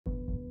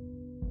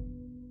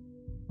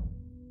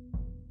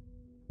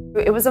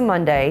It was a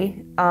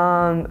Monday.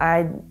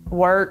 I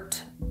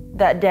worked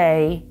that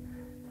day,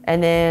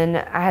 and then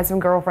I had some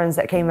girlfriends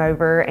that came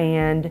over,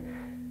 and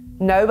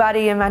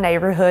nobody in my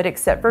neighborhood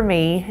except for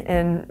me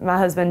and my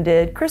husband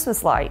did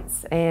Christmas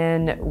lights,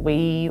 and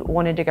we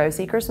wanted to go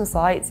see Christmas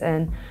lights,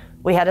 and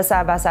we had a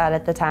side-by-side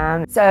at the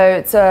time. So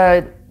it's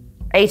a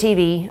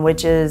ATV,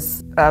 which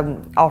is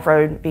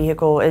off-road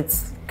vehicle.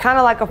 It's kind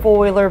of like a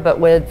four-wheeler, but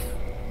with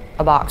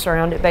a box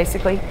around it,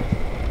 basically.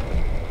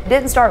 It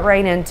didn't start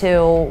raining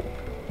until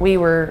we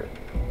were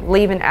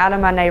leaving out of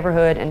my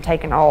neighborhood and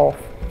taking off.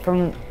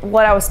 From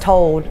what I was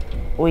told,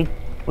 we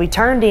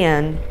turned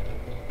in,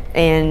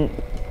 and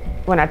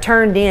when I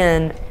turned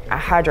in, I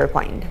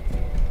hydroplaned.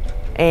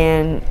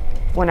 And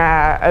when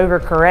I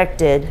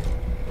overcorrected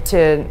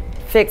to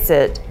fix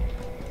it,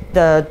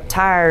 the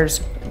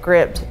tires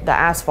gripped the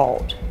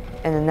asphalt,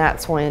 and then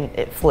that's when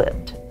it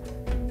flipped.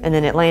 And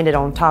then it landed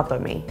on top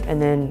of me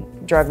and then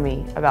drug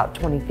me about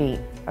 20 feet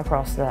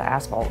across the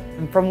asphalt.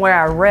 And from where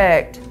I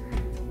wrecked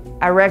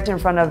in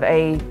front of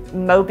a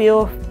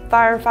Mobile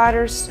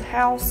firefighter's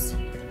house,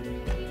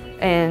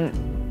 and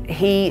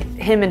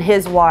him and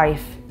his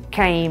wife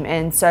came,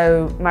 and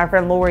so my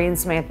friend Lori and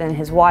Samantha and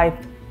his wife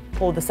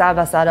pulled the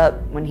side-by-side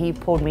up. When he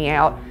pulled me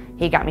out,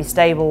 he got me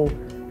stable,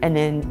 and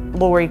then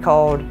Lori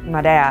called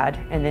my dad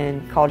and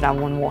then called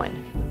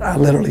 911. I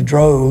literally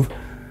drove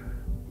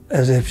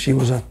as if she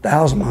was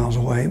 1,000 miles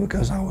away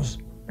because I was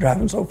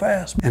driving so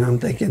fast. And I'm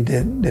thinking,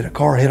 did a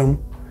car hit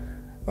them,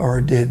 or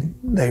did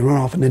they run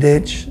off in the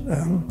ditch?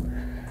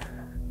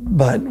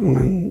 But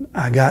when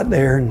I got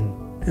there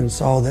and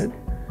saw that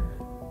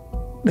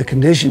the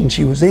condition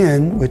she was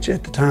in, which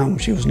at the time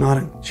she was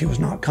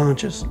not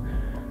conscious.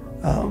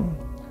 And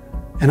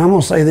I'm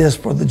gonna say this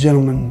for the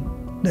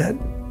gentleman that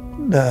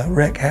the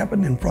wreck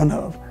happened in front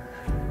of.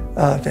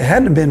 If it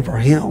hadn't been for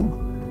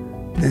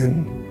him,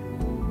 then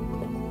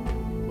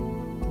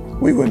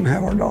we wouldn't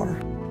have our daughter.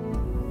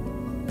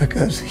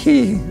 Because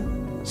he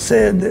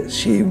said that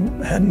she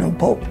had no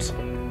pulse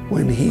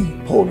when he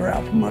pulled her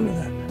out from under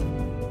that.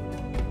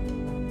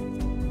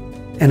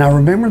 And I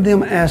remember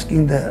them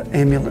asking the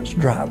ambulance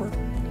driver,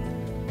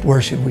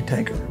 where should we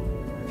take her?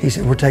 He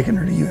said, we're taking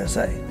her to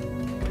USA.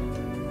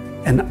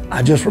 And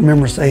I just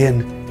remember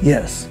saying,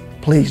 yes,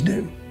 please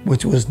do,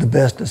 which was the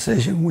best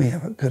decision we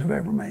could have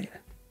ever made.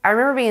 I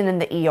remember being in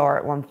the ER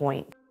at one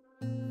point.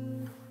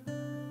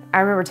 I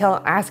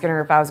remember asking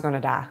her if I was gonna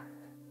die,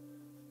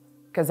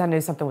 because I knew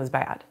something was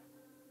bad.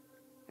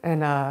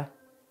 And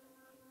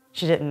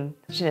she didn't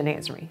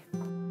answer me.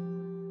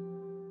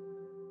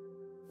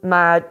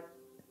 My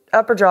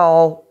upper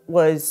jaw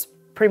was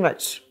pretty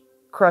much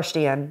crushed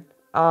in,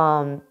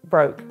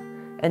 broke.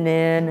 And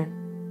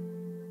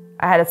then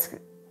I had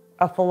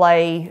a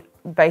fillet,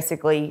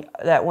 basically,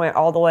 that went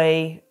all the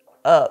way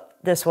up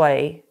this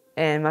way,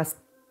 and my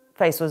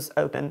face was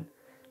open.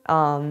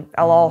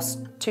 I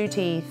lost 2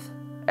 teeth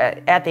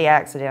at the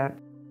accident.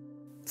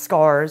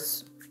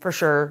 Scars, for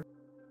sure.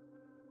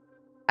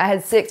 I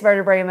had 6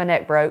 vertebrae in my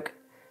neck broke.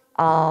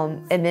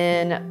 And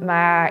then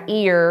my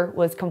ear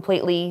was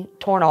completely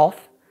torn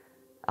off.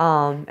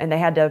 And they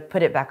had to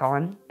put it back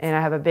on. And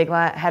I have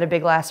had a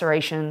big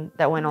laceration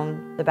that went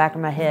on the back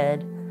of my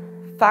head.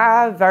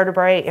 5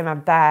 vertebrae in my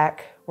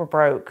back were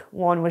broke.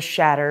 1 was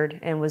shattered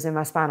and was in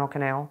my spinal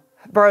canal.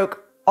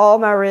 Broke all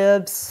my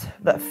ribs,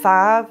 but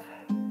 5,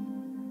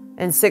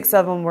 and 6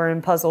 of them were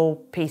in puzzle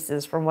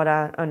pieces from what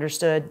I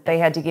understood. They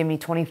had to give me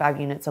 25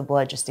 units of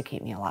blood just to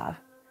keep me alive.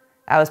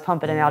 I was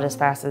pumping it out as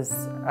fast as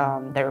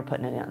they were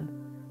putting it in,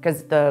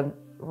 because the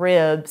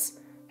ribs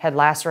had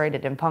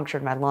lacerated and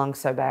punctured my lungs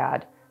so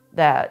bad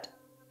that,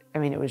 I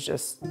mean, I was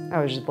just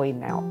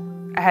bleeding out.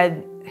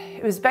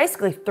 It was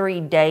basically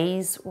 3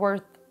 days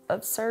worth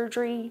of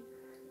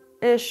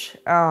surgery-ish.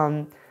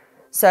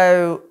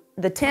 So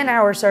the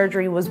 10-hour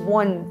surgery was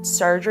one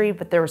surgery,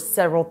 but there were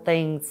several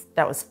things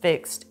that was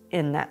fixed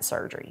in that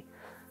surgery.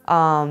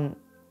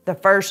 The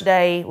first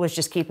day was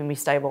just keeping me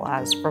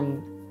stabilized,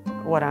 from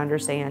what I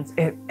understand.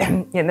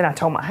 And then I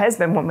told my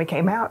husband when we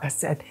came out, I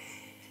said,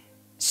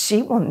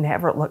 she will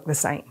never look the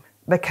same,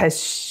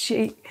 because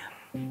she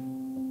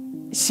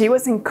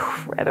was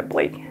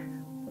incredibly,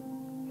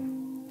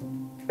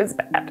 it was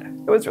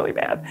bad. It was really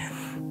bad.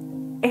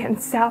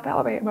 And South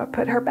Alabama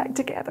put her back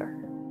together.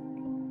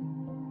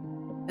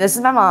 This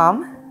is my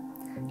mom,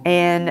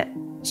 and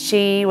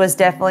she was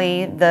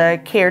definitely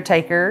the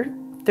caretaker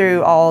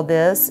through all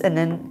this. And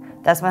then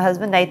that's my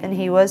husband, Nathan.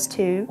 He was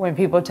too. When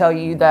people tell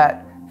you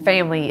that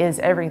family is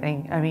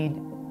everything, I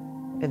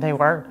mean, they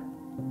were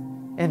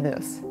in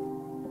this.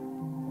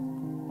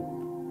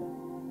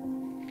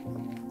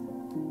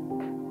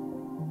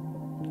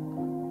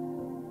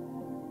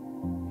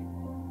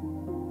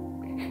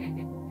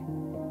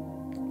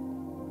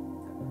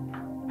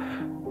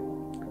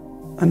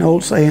 An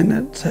old saying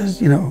that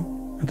says, you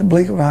know, at the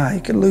blink of an eye,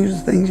 you can lose the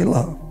things you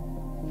love.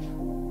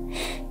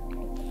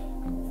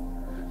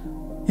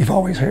 You've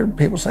always heard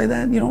people say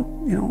that. You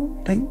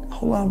don't think a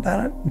whole lot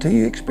about it until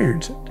you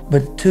experience it.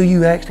 But until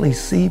you actually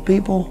see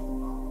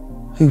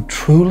people who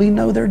truly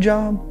know their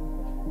job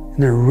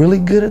and they're really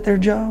good at their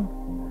job,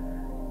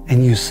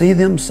 and you see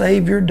them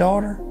save your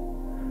daughter,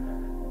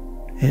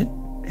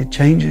 it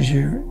changes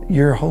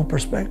your whole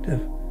perspective.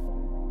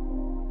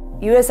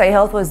 USA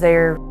Health was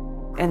there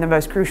in the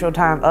most crucial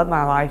time of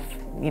my life,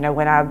 you know,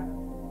 when I,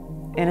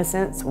 in a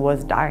sense,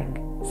 was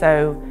dying.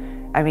 So,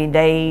 I mean,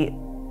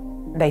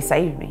 they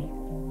saved me.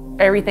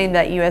 Everything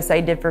that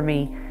USA did for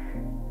me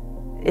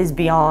is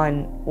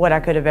beyond what I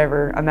could have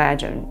ever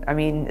imagined. I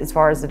mean, as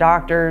far as the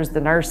doctors,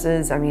 the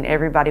nurses, I mean,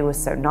 everybody was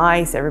so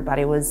nice,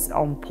 everybody was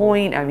on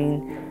point. I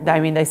mean,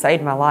 they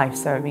saved my life.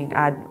 So, I mean,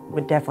 I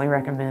would definitely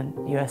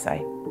recommend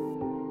USA.